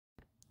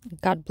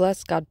God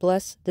bless, God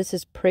bless. This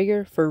is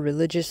prayer for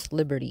religious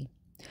liberty.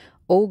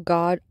 O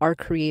God, our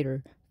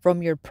Creator,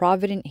 from your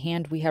provident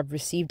hand we have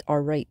received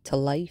our right to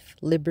life,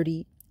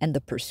 liberty, and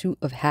the pursuit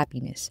of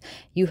happiness.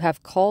 You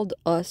have called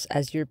us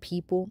as your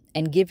people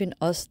and given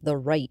us the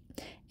right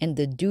and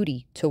the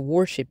duty to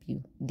worship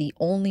you, the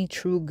only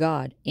true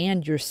God,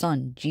 and your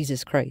Son,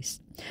 Jesus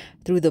Christ.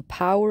 Through the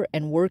power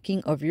and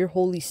working of your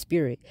Holy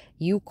Spirit,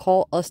 you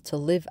call us to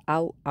live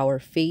out our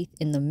faith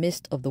in the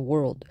midst of the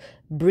world,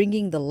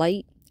 bringing the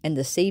light and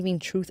the saving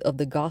truth of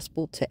the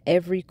gospel to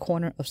every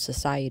corner of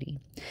society.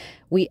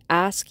 We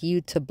ask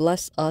you to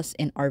bless us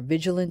in our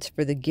vigilance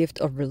for the gift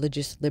of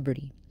religious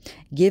liberty.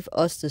 Give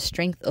us the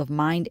strength of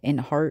mind and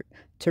heart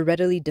to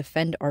readily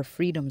defend our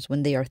freedoms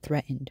when they are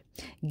threatened.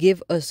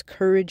 Give us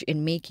courage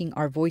in making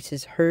our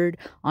voices heard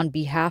on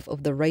behalf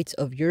of the rights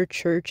of your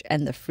church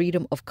and the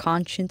freedom of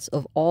conscience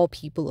of all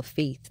people of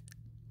faith.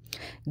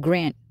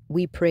 Grant,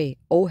 we pray,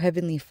 O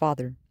Heavenly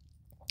Father,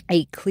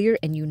 a clear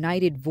and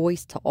united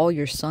voice to all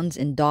your sons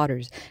and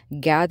daughters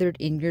gathered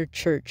in your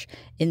church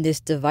in this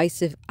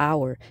divisive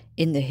hour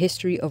in the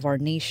history of our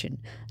nation,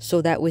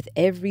 so that with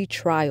every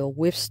trial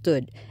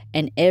withstood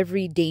and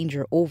every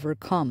danger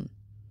overcome,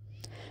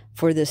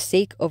 for the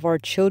sake of our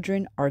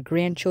children, our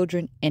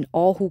grandchildren, and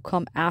all who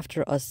come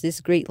after us,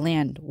 this great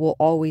land will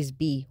always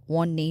be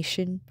one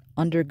nation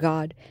under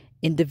God,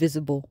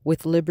 indivisible,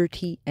 with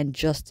liberty and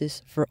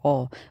justice for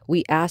all.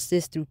 We ask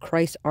this through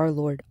Christ our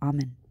Lord.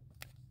 Amen.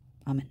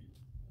 Amen.